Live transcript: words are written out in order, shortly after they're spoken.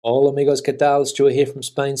Hola amigos, ¿qué tal? Stuart here from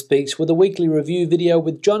Spain Speaks with a weekly review video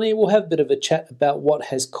with Johnny. We'll have a bit of a chat about what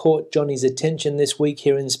has caught Johnny's attention this week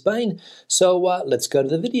here in Spain. So let's go to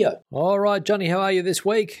the video. All right, Johnny, how are you this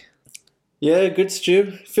week? Yeah, good,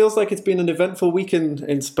 Stu. Feels like it's been an eventful week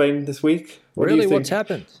in Spain this week. What do you Really, think? what's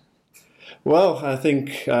happened? Well, I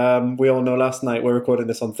think we all know last night, we're recording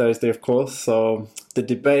this on Thursday, of course, so the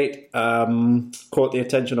debate caught the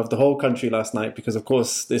attention of the whole country last night because, of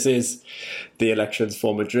course, this is the elections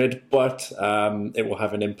for Madrid, but it will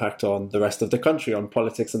have an impact on the rest of the country, on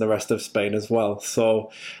politics and the rest of Spain as well. So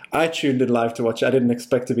I tuned in live to watch. I didn't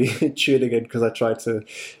expect to be tuning in because I tried to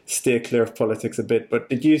steer clear of politics a bit, but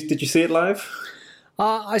did you see it live?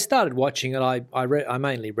 I started watching it. I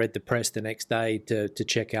mainly read the press the next day to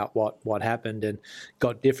check out what happened and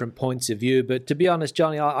got different points of view. But to be honest,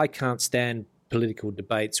 Johnny, I can't stand political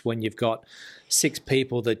debates when you've got six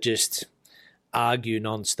people that just argue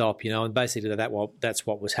non-stop, and basically that's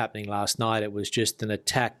what was happening last night. It was just an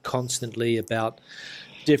attack constantly about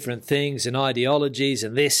different things and ideologies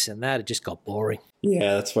and this and that. It just got boring.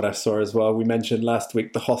 Yeah, that's what I saw as well. We mentioned last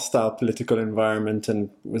week the hostile political environment,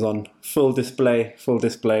 and it was on full display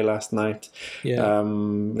last night. Yeah.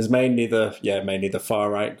 It was mainly the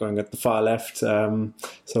far right going at the far left. So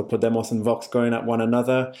Podemos and Vox going at one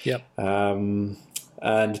another. Yep.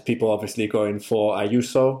 And people obviously going for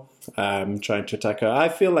Ayuso, trying to attack her. I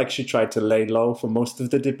feel like she tried to lay low for most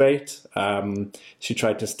of the debate. She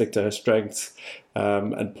tried to stick to her strengths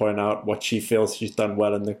and point out what she feels she's done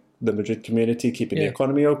well in the Madrid community, keeping the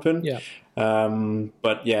economy open. Yeah.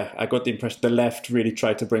 But yeah, I got the impression the left really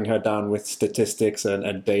tried to bring her down with statistics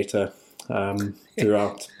and data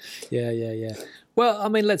throughout. Yeah. Well, I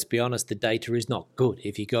mean, let's be honest, the data is not good.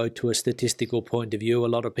 If you go to a statistical point of view, a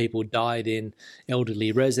lot of people died in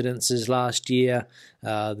elderly residences last year.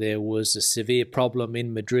 There was a severe problem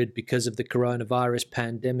in Madrid because of the coronavirus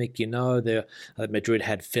pandemic. Madrid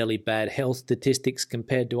had fairly bad health statistics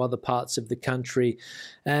compared to other parts of the country.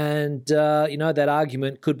 And, that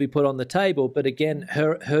argument could be put on the table. But again,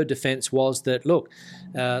 her defense was that, look,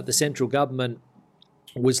 the central government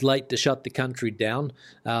was late to shut the country down.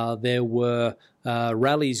 There were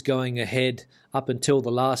rallies going ahead up until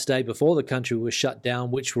the last day before the country was shut down,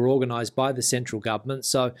 which were organised by the central government.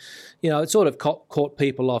 So, it sort of caught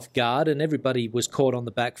people off guard, and everybody was caught on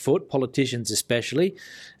the back foot, politicians especially.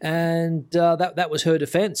 And that was her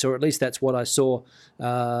defence, or at least that's what I saw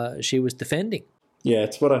she was defending. Yeah,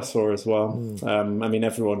 it's what I saw as well. I mean,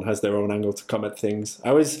 everyone has their own angle to come at things.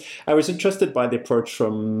 I was interested by the approach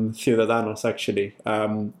from Ciudadanos, actually.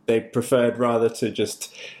 They preferred rather to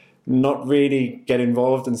just not really get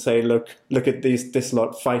involved and say, look at this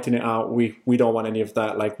lot fighting it out. We don't want any of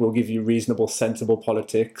that. Like, we'll give you reasonable, sensible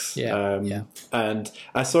politics. Yeah. And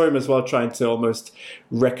I saw him as well trying to almost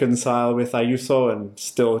reconcile with Ayuso and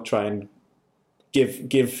still try and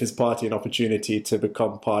give his party an opportunity to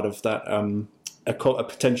become part of that a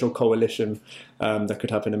potential coalition that could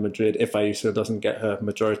happen in Madrid if Ayuso doesn't get her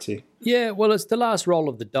majority. Yeah, well, it's the last roll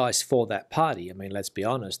of the dice for that party. I mean, let's be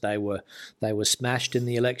honest, they were smashed in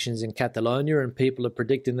the elections in Catalonia, and people are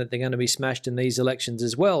predicting that they're going to be smashed in these elections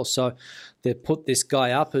as well. So they've put this guy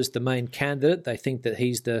up as the main candidate. They think that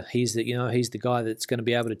he's the guy that's going to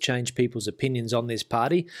be able to change people's opinions on this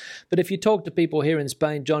party. But if you talk to people here in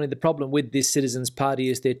Spain, Johnny, the problem with this Citizens Party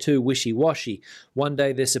is they're too wishy-washy. One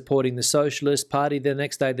day they're supporting the Socialist Party, the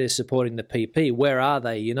next day they're supporting the PP. Where are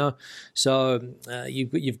they? So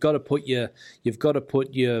you've got to put your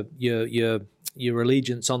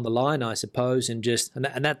allegiance on the line, I suppose, and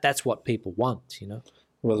that's what people want.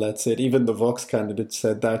 Well, that's it. Even the Vox candidate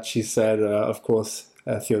said that. She said, of course,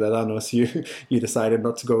 Ciudadanos, you decided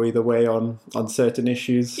not to go either way on certain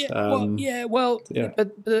issues. But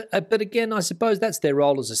again, I suppose that's their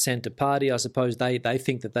role as a centre party. I suppose they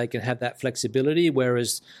think that they can have that flexibility,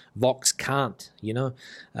 whereas Vox can't.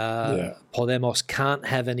 Podemos can't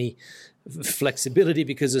have any flexibility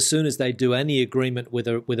because as soon as they do any agreement with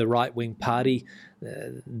a right-wing party,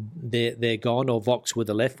 they're gone, or Vox with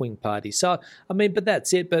a left-wing party. So, I mean, but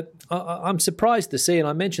that's it. But I'm surprised to see, and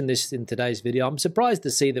I mentioned this in today's video, I'm surprised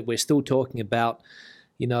to see that we're still talking about,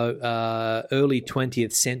 early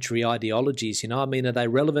 20th century ideologies. I mean, are they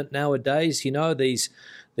relevant nowadays?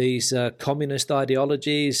 These communist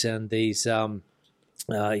ideologies and these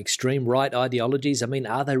extreme right ideologies. I mean,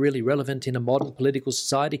 are they really relevant in a modern political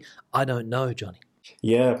society? I don't know, Johnny.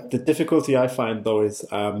 Yeah, the difficulty I find, though, is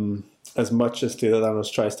as much as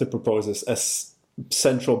Ciudadanos tries to propose a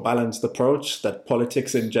central balanced approach, that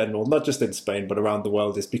politics in general, not just in Spain, but around the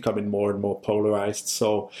world, is becoming more and more polarized.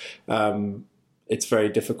 So it's very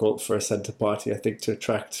difficult for a centre party, I think, to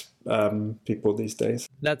attract people these days.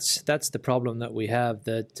 That's the problem that we have.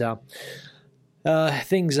 That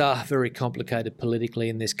things are very complicated politically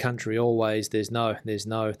in this country. Always, there's no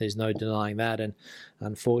denying that, and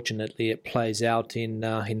unfortunately, it plays out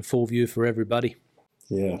in full view for everybody.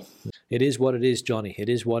 Yeah, it is what it is, Johnny. It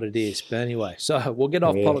is what it is. But anyway, so we'll get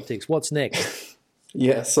off politics. What's next?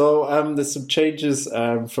 Yeah, so there's some changes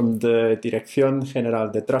from the Dirección General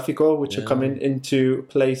de Tráfico, which are coming into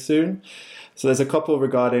play soon. So there's a couple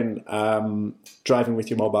regarding driving with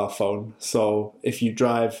your mobile phone. So if you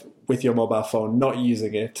drive with your mobile phone not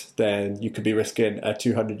using it, then you could be risking a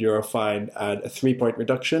 €200 fine and a 3-point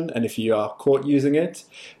reduction. And if you are caught using it,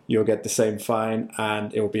 you'll get the same fine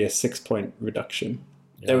and it will be a 6-point reduction.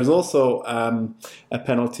 Yeah. There was also a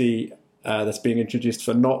penalty that's being introduced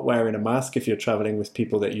for not wearing a mask if you're traveling with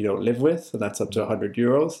people that you don't live with, and that's up to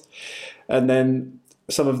 €100. And then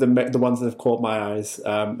some of the ones that have caught my eyes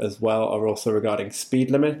as well are also regarding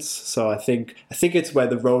speed limits. So I think it's where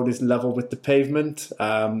the road is level with the pavement.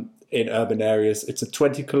 In urban areas, it's a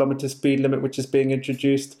 20-kilometer speed limit which is being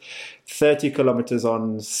introduced, 30 kilometers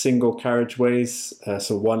on single carriageways,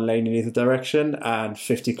 so one lane in either direction, and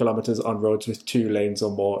 50 kilometers on roads with 2 lanes or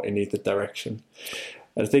more in either direction.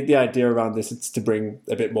 And I think the idea around this is to bring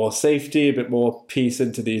a bit more safety, a bit more peace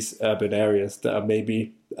into these urban areas that are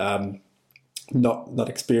maybe not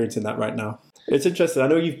experiencing that right now. It's interesting. I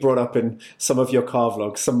know you've brought up in some of your car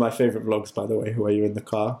vlogs, some of my favorite vlogs, by the way, where you're in the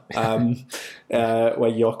car, where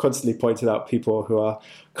you're constantly pointing out people who are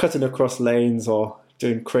cutting across lanes or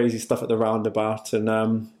doing crazy stuff at the roundabout.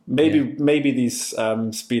 And maybe these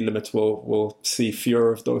speed limits will see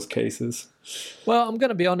fewer of those cases. Well, I'm going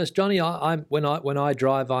to be honest, Johnny. When I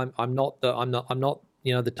drive, I'm not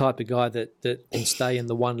the type of guy that can stay in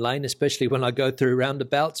the one lane, especially when I go through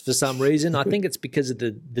roundabouts for some reason. I think it's because of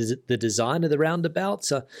the design of the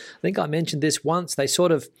roundabouts. I think I mentioned this once. They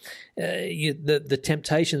sort of, the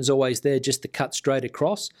temptation's always there just to cut straight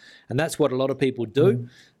across, and that's what a lot of people do.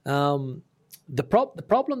 The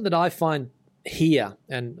problem that I find here,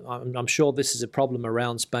 and I'm sure this is a problem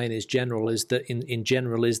around Spain in general, is that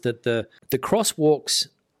the crosswalks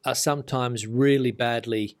are sometimes really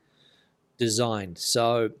badly designed.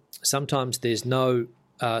 So sometimes there's no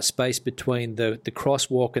space between the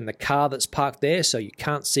crosswalk and the car that's parked there, so you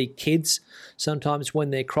can't see kids sometimes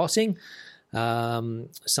when they're crossing.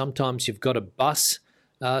 Sometimes you've got a bus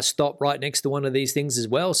stop right next to one of these things as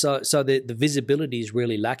well, so the visibility is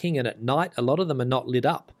really lacking, and at night a lot of them are not lit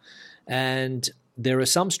up. And there are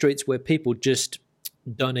some streets where people just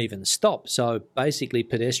don't even stop. So basically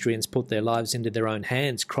pedestrians put their lives into their own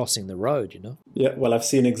hands crossing the road, Yeah, well, I've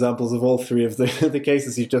seen examples of all three of the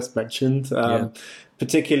cases you just mentioned.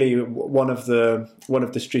 Particularly one of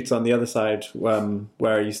the streets on the other side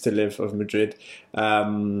where I used to live of Madrid.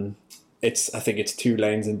 I think it's 2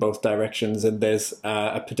 lanes in both directions, and there's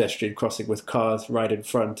a pedestrian crossing with cars right in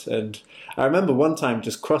front. And I remember one time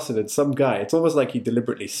just crossing, and some guy, it's almost like he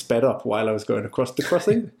deliberately sped up while I was going across the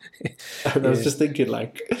crossing. And I was just thinking,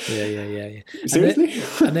 like, yeah. Seriously?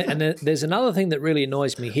 And then there's another thing that really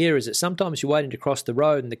annoys me here is that sometimes you're waiting to cross the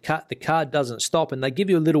road and the car doesn't stop, and they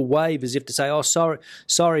give you a little wave as if to say, "Oh,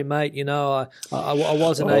 sorry, mate. I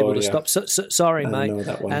wasn't able to stop. Sorry, mate." I know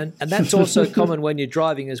that one. And that's also common when you're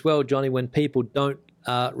driving as well, Johnny. When people don't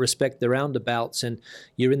respect the roundabouts, and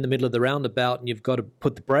you're in the middle of the roundabout and you've got to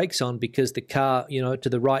put the brakes on because the car, to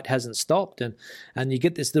the right hasn't stopped, and you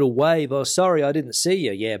get this little wave. "Oh, sorry, I didn't see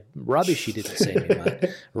you." Yeah, rubbish, you didn't see me, mate.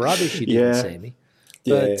 Rubbish, you didn't see me.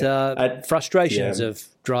 But frustrations of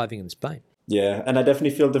driving in Spain. Yeah, and I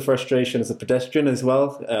definitely feel the frustration as a pedestrian as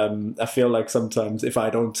well. I feel like sometimes if I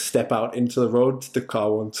don't step out into the road, the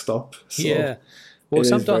car won't stop. So. Yeah. Well,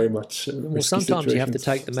 sometimes situations. you have to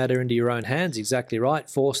take the matter into your own hands. Exactly right.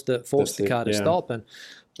 Force the car to stop.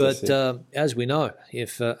 But as we know,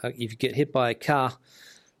 if you get hit by a car,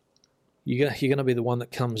 you're going to be the one that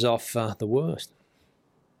comes off the worst.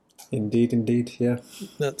 Indeed, yeah.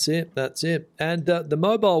 That's it. And the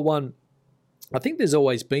mobile one, I think there's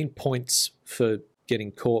always been points for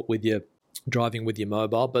getting caught with your driving with your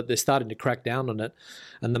mobile, but they're starting to crack down on it.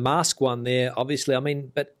 And the mask one there, obviously,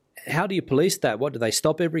 but how do you police that? What, do they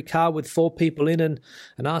stop every car with 4 people in and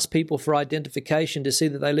ask people for identification to see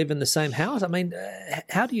that they live in the same house?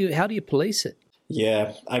 How do you police it?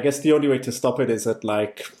 Yeah, I guess the only way to stop it is at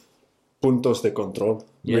puntos de control.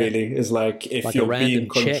 Yeah. Really, is if you're being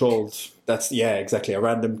controlled. Check. That's exactly, a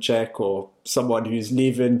random check, or someone who's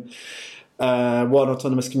leaving one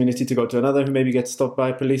autonomous community to go to another who maybe gets stopped by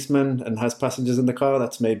a policeman and has passengers in the car.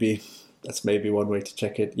 That's maybe that's maybe one way to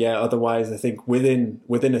check it. Yeah, otherwise I think within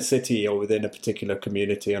a city or within a particular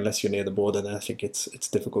community, unless you're near the border, then I think it's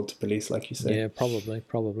difficult to police, like you say. Yeah,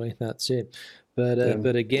 probably that's it.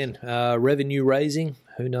 But again, revenue raising,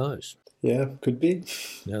 who knows? Yeah, could be.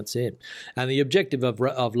 That's it. And the objective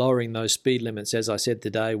of lowering those speed limits, as I said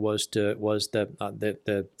today, was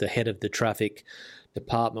the head of the traffic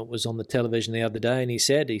department was on the television the other day, and he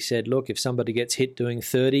said, look, if somebody gets hit doing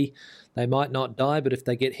 30, they might not die, but if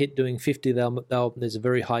they get hit doing 50, there's a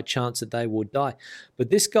very high chance that they will die. But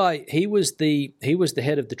this guy, he was the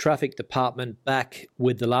head of the traffic department back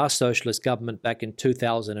with the last socialist government back in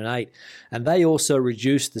 2008, and they also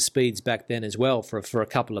reduced the speeds back then as well for a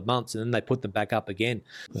couple of months, and then they put them back up again.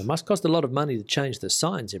 It must cost a lot of money to change the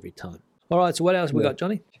signs every time. All right, so what else we got,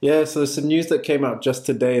 Johnny? Yeah, so there's some news that came out just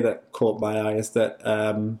today that caught my eye, is that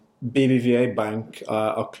BBVA Bank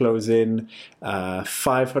are closing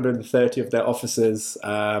 530 of their offices.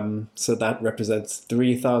 So that represents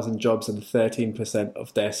 3,000 jobs and 13%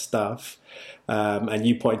 of their staff. And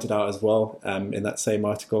you pointed out as well in that same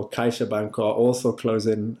article, CaixaBank are also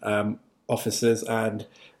closing offices and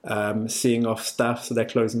seeing off staff, so they're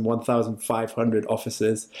closing 1,500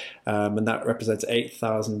 offices, and that represents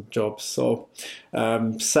 8,000 jobs. So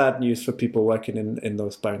sad news for people working in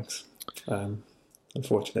those banks,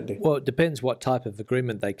 unfortunately. Well, it depends what type of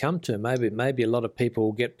agreement they come to. Maybe a lot of people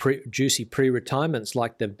will get juicy pre-retirements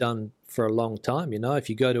like they've done for a long time. You know, if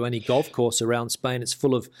you go to any golf course around Spain, it's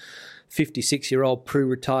full of 56-year-old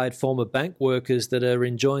pre-retired former bank workers that are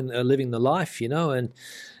living the life, you know, and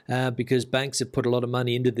because banks have put a lot of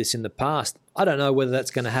money into this in the past. I don't know whether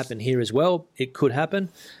that's going to happen here as well. It could happen,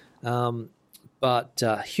 but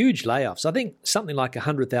huge layoffs. I think something like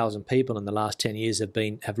 100,000 people in the last 10 years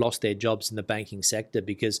have lost their jobs in the banking sector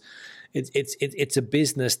because it's a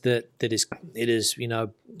business that is you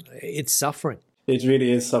know, it's suffering. It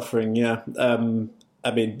really is suffering. Yeah, I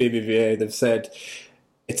mean BBVA, they've said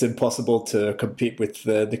it's impossible to compete with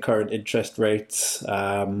the current interest rates.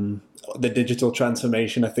 The digital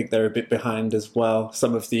transformation, I think they're a bit behind as well.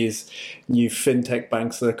 Some of these new fintech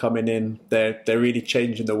banks that are coming in, they're really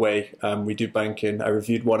changing the way we do banking. I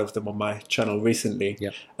reviewed one of them on my channel recently.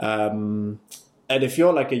 Yep. And if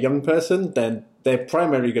you're like a young person, then they're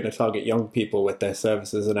primarily going to target young people with their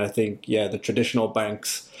services. And I think, the traditional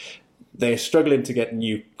banks, they're struggling to get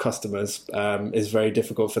new customers. It's very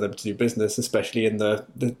difficult for them to do business, especially in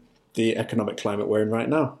the economic climate we're in right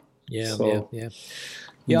now. Yeah. So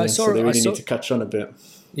they really need to catch on a bit.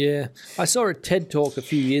 Yeah, I saw a TED talk a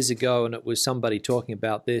few years ago, and it was somebody talking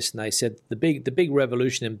about this, and they said the big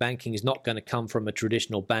revolution in banking is not going to come from a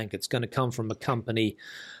traditional bank. It's going to come from a company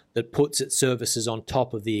that puts its services on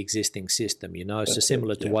top of the existing system, you know, so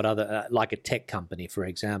similar to what other, like a tech company, for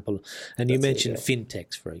example. And you mentioned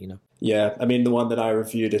fintechs, you know. Yeah, I mean, the one that I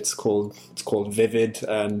reviewed, it's called Vivid,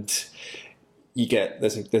 and you get,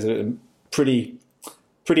 there's a pretty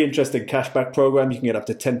interesting cashback program. You can get up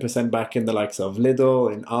to 10% back in the likes of Lidl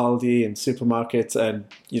and Aldi and supermarkets, and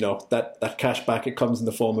you know that cashback, it comes in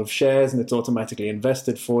the form of shares and it's automatically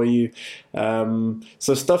invested for you.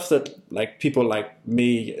 So stuff that like people like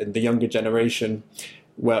me and the younger generation,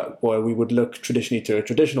 where we would look traditionally to a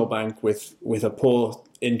traditional bank with a poor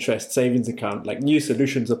interest savings account, like new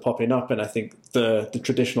solutions are popping up, and I think the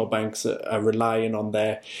traditional banks are relying on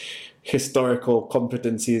their historical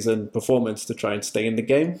competencies and performance to try and stay in the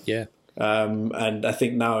game. Yeah. And I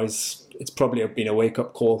think now it's probably been a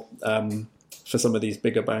wake-up call for some of these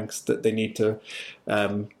bigger banks that they need to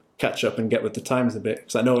catch up and get with the times a bit.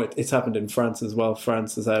 Because I know it's happened in France as well.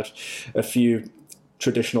 France has had a few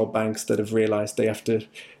traditional banks that have realized they have to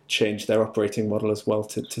change their operating model as well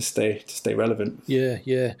to stay relevant.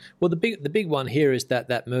 Yeah. Well, the big one here is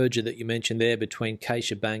that merger that you mentioned there between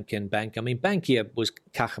CaixaBank and Bank. I mean, Bankia was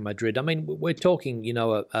Caja Madrid. I mean, we're talking, you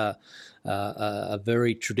know, a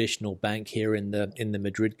very traditional bank here in the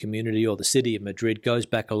Madrid community, or the city of Madrid. Goes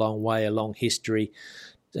back a long way, a long history.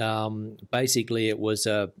 Basically, it was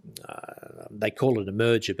they call it a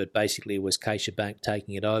merger, but basically it was CaixaBank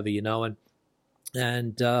taking it over, you know,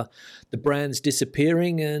 and the brand's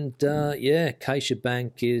disappearing, and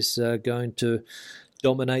CaixaBank is going to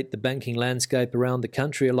dominate the banking landscape around the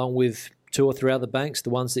country, along with two or three other banks, the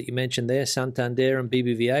ones that you mentioned there, Santander and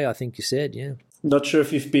BBVA, I think you said, yeah. Not sure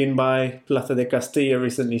if you've been by Plaza de Castilla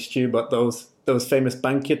recently, Stu, but those famous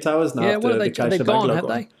Bankia towers now. Yeah, what are they? Are they gone? Have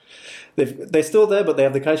they? They're still there, but they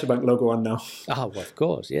have the CaixaBank logo on now. Oh, well, of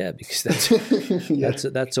course, yeah, because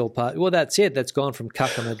that's all part. Well, that's it. That's gone from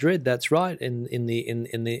Caja Madrid. That's right. In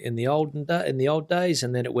the old days,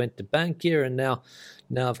 and then it went to Bankia, and now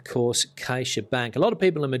of course CaixaBank. A lot of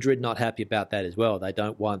people in Madrid not happy about that as well. They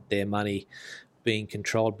don't want their money being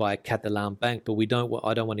controlled by a Catalan bank, but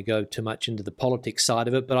I don't want to go too much into the politics side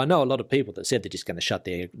of it. But I know a lot of people that said they're just going to shut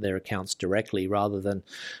their accounts directly rather than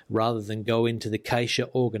go into the Caixa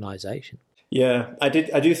organisation. Yeah, I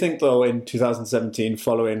do think though in 2017,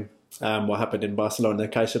 following what happened in Barcelona,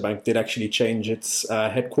 CaixaBank did actually change its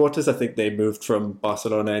headquarters. I think they moved from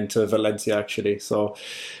Barcelona into Valencia actually. So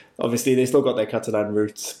obviously they still got their Catalan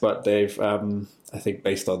roots, but they've I think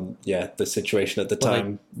based on the situation at the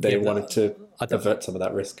time, they wanted to avert some of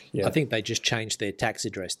that risk. Yeah, I think they just changed their tax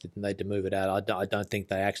address, didn't they, to move it out? I don't think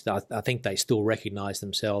they actually. I think they still recognise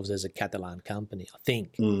themselves as a Catalan company. I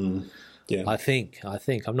think. Yeah. I think.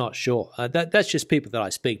 I'm not sure. That's just people that I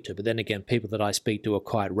speak to. But then again, people that I speak to are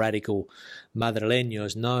quite radical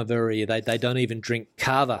Madrileños. They don't even drink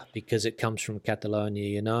cava because it comes from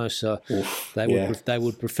Catalonia, So they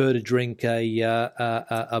would prefer to drink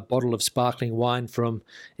a bottle of sparkling wine from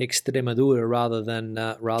Extremadura rather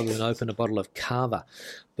than open a bottle of cava.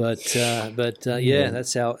 But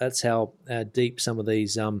that's how deep some of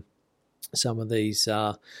these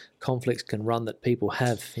conflicts can run that people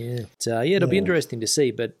have. It'll be interesting to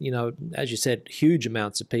see. But, as you said, huge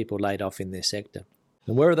amounts of people laid off in their sector.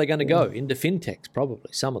 And where are they going to go? Into fintechs,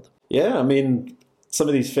 probably, some of them. Yeah, I mean, some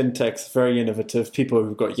of these fintechs, very innovative, people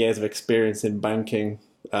who've got years of experience in banking,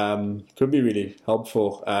 could be really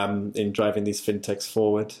helpful in driving these fintechs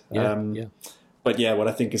forward. But what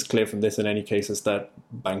I think is clear from this in any case is that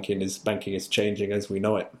banking is changing as we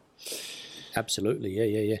know it. Absolutely,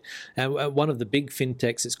 yeah. And one of the big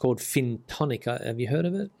fintechs, it's called FinTonic. Have you heard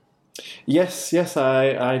of it? Yes,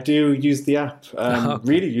 I do use the app. Okay.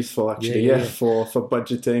 Really useful, actually. For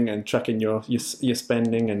budgeting and tracking your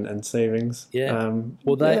spending and savings. Yeah.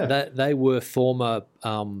 They were former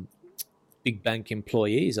big bank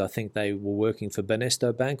employees. I think they were working for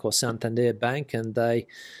Banesto Bank or Santander Bank, and they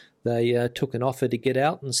took an offer to get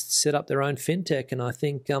out and set up their own fintech, and I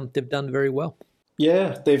think they've done very well.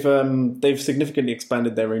 Yeah, they've significantly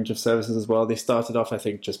expanded their range of services as well. They started off, I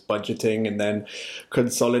think, just budgeting and then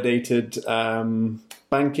consolidated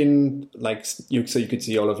banking, so you could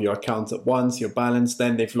see all of your accounts at once, your balance.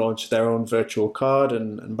 Then they've launched their own virtual card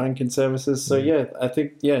and banking services. So I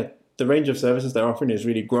think the range of services they're offering is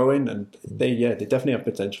really growing, and they definitely have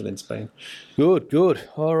potential in Spain. Good.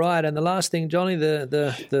 All right, and the last thing, Johnny,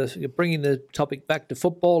 the bringing the topic back to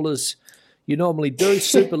football as you normally do,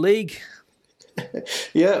 Super League.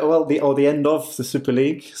 Yeah, well, the end of the Super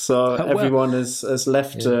League. So everyone has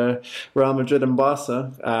left Real Madrid and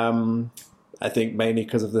Barca. I think mainly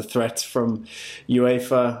because of the threat from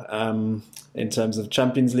UEFA in terms of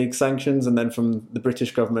Champions League sanctions, and then from the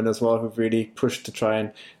British government as well, who've really pushed to try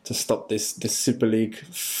and to stop this Super League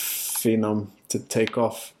phenom to take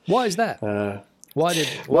off. Why is that? Why did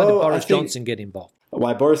Boris Johnson get involved?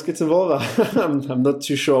 Why Boris gets involved? I'm not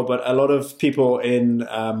too sure, but a lot of people in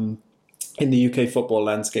the UK football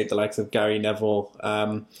landscape, the likes of Gary Neville,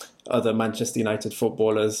 other Manchester United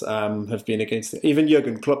footballers have been against it. Even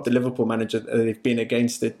Jurgen Klopp, the Liverpool manager, they've been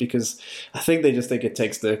against it because I think they just think it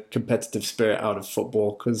takes the competitive spirit out of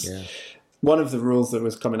football. Because one of the rules that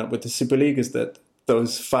was coming up with the Super League is that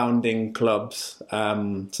those founding clubs,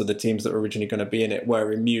 so the teams that were originally going to be in it,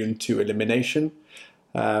 were immune to elimination.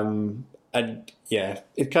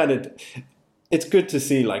 It's good to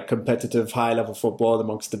see competitive high-level football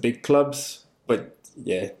amongst the big clubs, but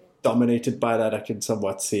dominated by that, I can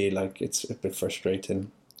somewhat see it's a bit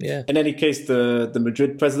frustrating. Yeah. In any case, the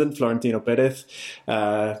Madrid president, Florentino Perez,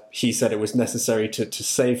 he said it was necessary to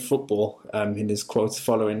save football in his quotes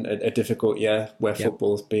following a difficult year where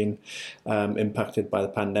football's been impacted by the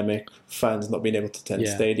pandemic, fans not being able to attend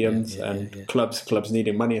stadiums, and clubs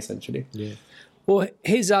needing money essentially. Yeah. Well,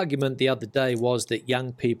 his argument the other day was that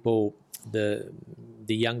young people, the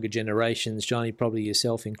younger generations, Johnny, probably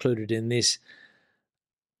yourself included in this,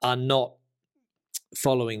 are not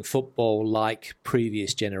following football like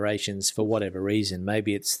previous generations for whatever reason.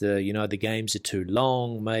 Maybe it's the games are too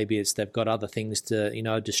long. Maybe it's they've got other things to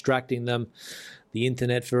distracting them. The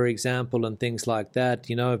internet, for example, and things like that.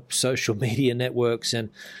 Social media networks, and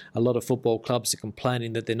a lot of football clubs are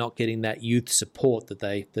complaining that they're not getting that youth support that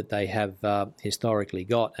they have historically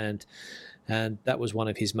got, and that was one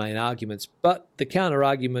of his main arguments. But the counter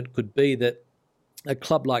argument could be that a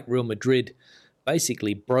club like Real Madrid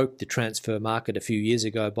basically broke the transfer market a few years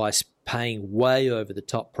ago by paying way over the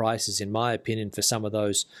top prices, in my opinion, for some of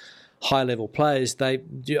those high-level players. I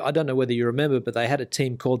don't know whether you remember, but they had a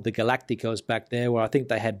team called the Galacticos back there, where I think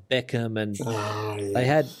they had Beckham, and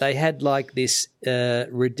they had like this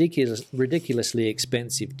ridiculously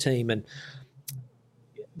expensive team, and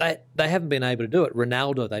they haven't been able to do it.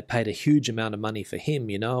 Ronaldo, they paid a huge amount of money for him,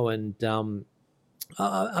 and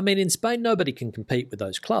I mean, in Spain, nobody can compete with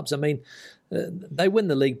those clubs. I mean, they win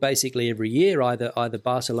the league basically every year, either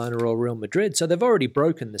Barcelona or Real Madrid. So they've already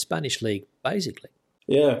broken the Spanish league, basically.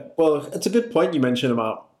 Yeah, well, it's a good point you mentioned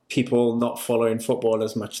about people not following football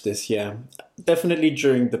as much this year. Definitely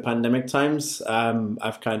during the pandemic times,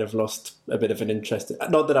 I've kind of lost a bit of an interest.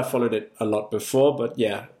 Not that I followed it a lot before, but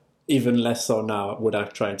yeah, even less so now would I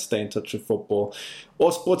try and stay in touch with football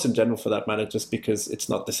or sports in general for that matter, just because it's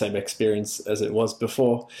not the same experience as it was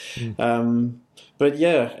before. But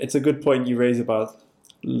yeah, it's a good point you raise about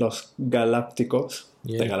Los Galácticos.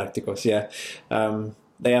 Yeah. The Galácticos, yeah.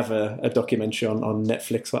 They have a documentary on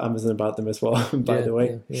Netflix or Amazon about them as well, by the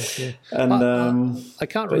way. Yeah. And I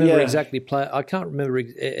can't remember exactly. I can't remember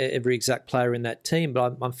every exact player in that team,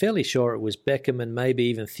 but I'm fairly sure it was Beckham and maybe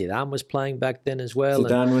even Zidane was playing back then as well.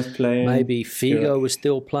 Zidane was playing. Maybe Figo was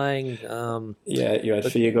still playing. Yeah, you had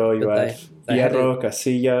Figo, you had Hierro,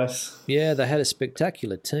 Casillas. Yeah, they had a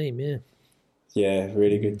spectacular team. Yeah. Yeah,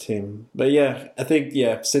 really good team. But yeah, I think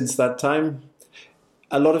since that time,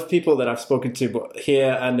 a lot of people that I've spoken to, but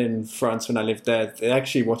here and in France when I lived there, they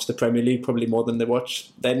actually watch the Premier League probably more than they watch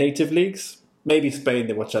their native leagues. Maybe Spain,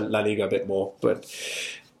 they watch La Liga a bit more, but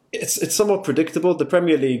it's somewhat predictable. The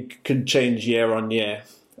Premier League can change year on year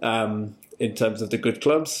in terms of the good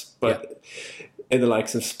clubs, but in the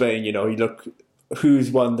likes of Spain, you look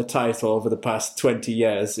who's won the title over the past 20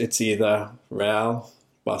 years. It's either Real,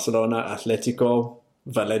 Barcelona, Atletico.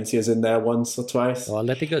 Valencia's in there once or twice. Well,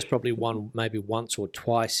 Atletico's probably won maybe once or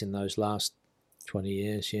twice in those last 20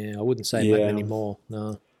 years, yeah. I wouldn't say that many more,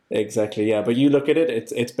 no. Exactly, yeah. But you look at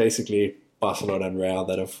it, it's basically Barcelona and Real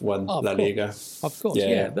that have won La Liga. Of course,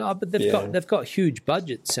 yeah. But they've got huge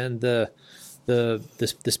budgets, and the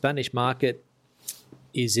Spanish market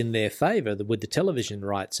is in their favour with the television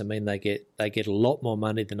rights. I mean, they get a lot more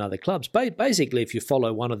money than other clubs. Basically, if you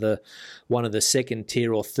follow one of the second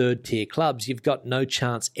tier or third tier clubs, you've got no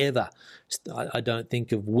chance ever, I don't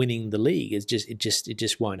think, of winning the league. It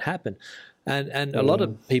just won't happen. And a lot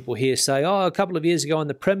of people here say, a couple of years ago in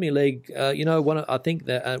the Premier League, I think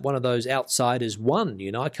that one of those outsiders won.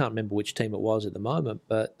 I can't remember which team it was at the moment,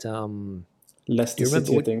 but. Leicester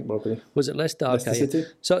City, I think, probably. Was it Leicester? Leicester City?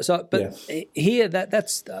 But here,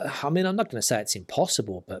 that's. I mean, I'm not going to say it's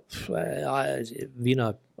impossible, but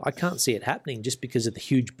I can't see it happening just because of the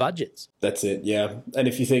huge budgets. That's it, yeah. And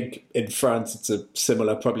if you think in France, it's a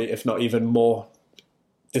similar, probably, if not even more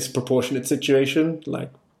disproportionate situation.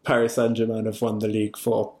 Like Paris Saint-Germain have won the league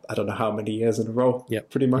for I don't know how many years in a row. Yeah,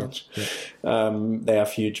 pretty much. They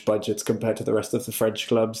have huge budgets compared to the rest of the French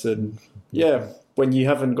clubs, and when you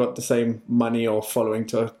haven't got the same money or following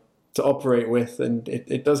to operate with, and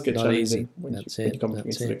it does get challenging when you come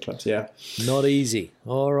against the big clubs. Yeah, not easy.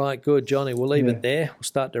 All right, good, Johnny. We'll leave it there. We'll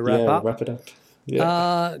start to wrap up. Wrap it up.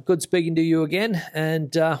 Yeah. Good speaking to you again,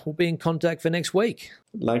 and we'll be in contact for next week.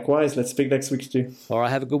 Likewise. Let's speak next week, Stu. All right,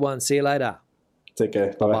 have a good one. See you later. Take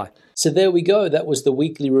care. Bye-bye. So there we go. That was the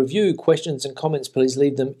weekly review. Questions and comments, please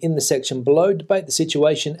leave them in the section below. Debate the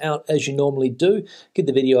situation out as you normally do. Give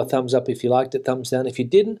the video a thumbs up if you liked it, thumbs down if you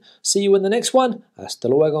didn't. See you in the next one. Hasta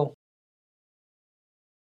luego.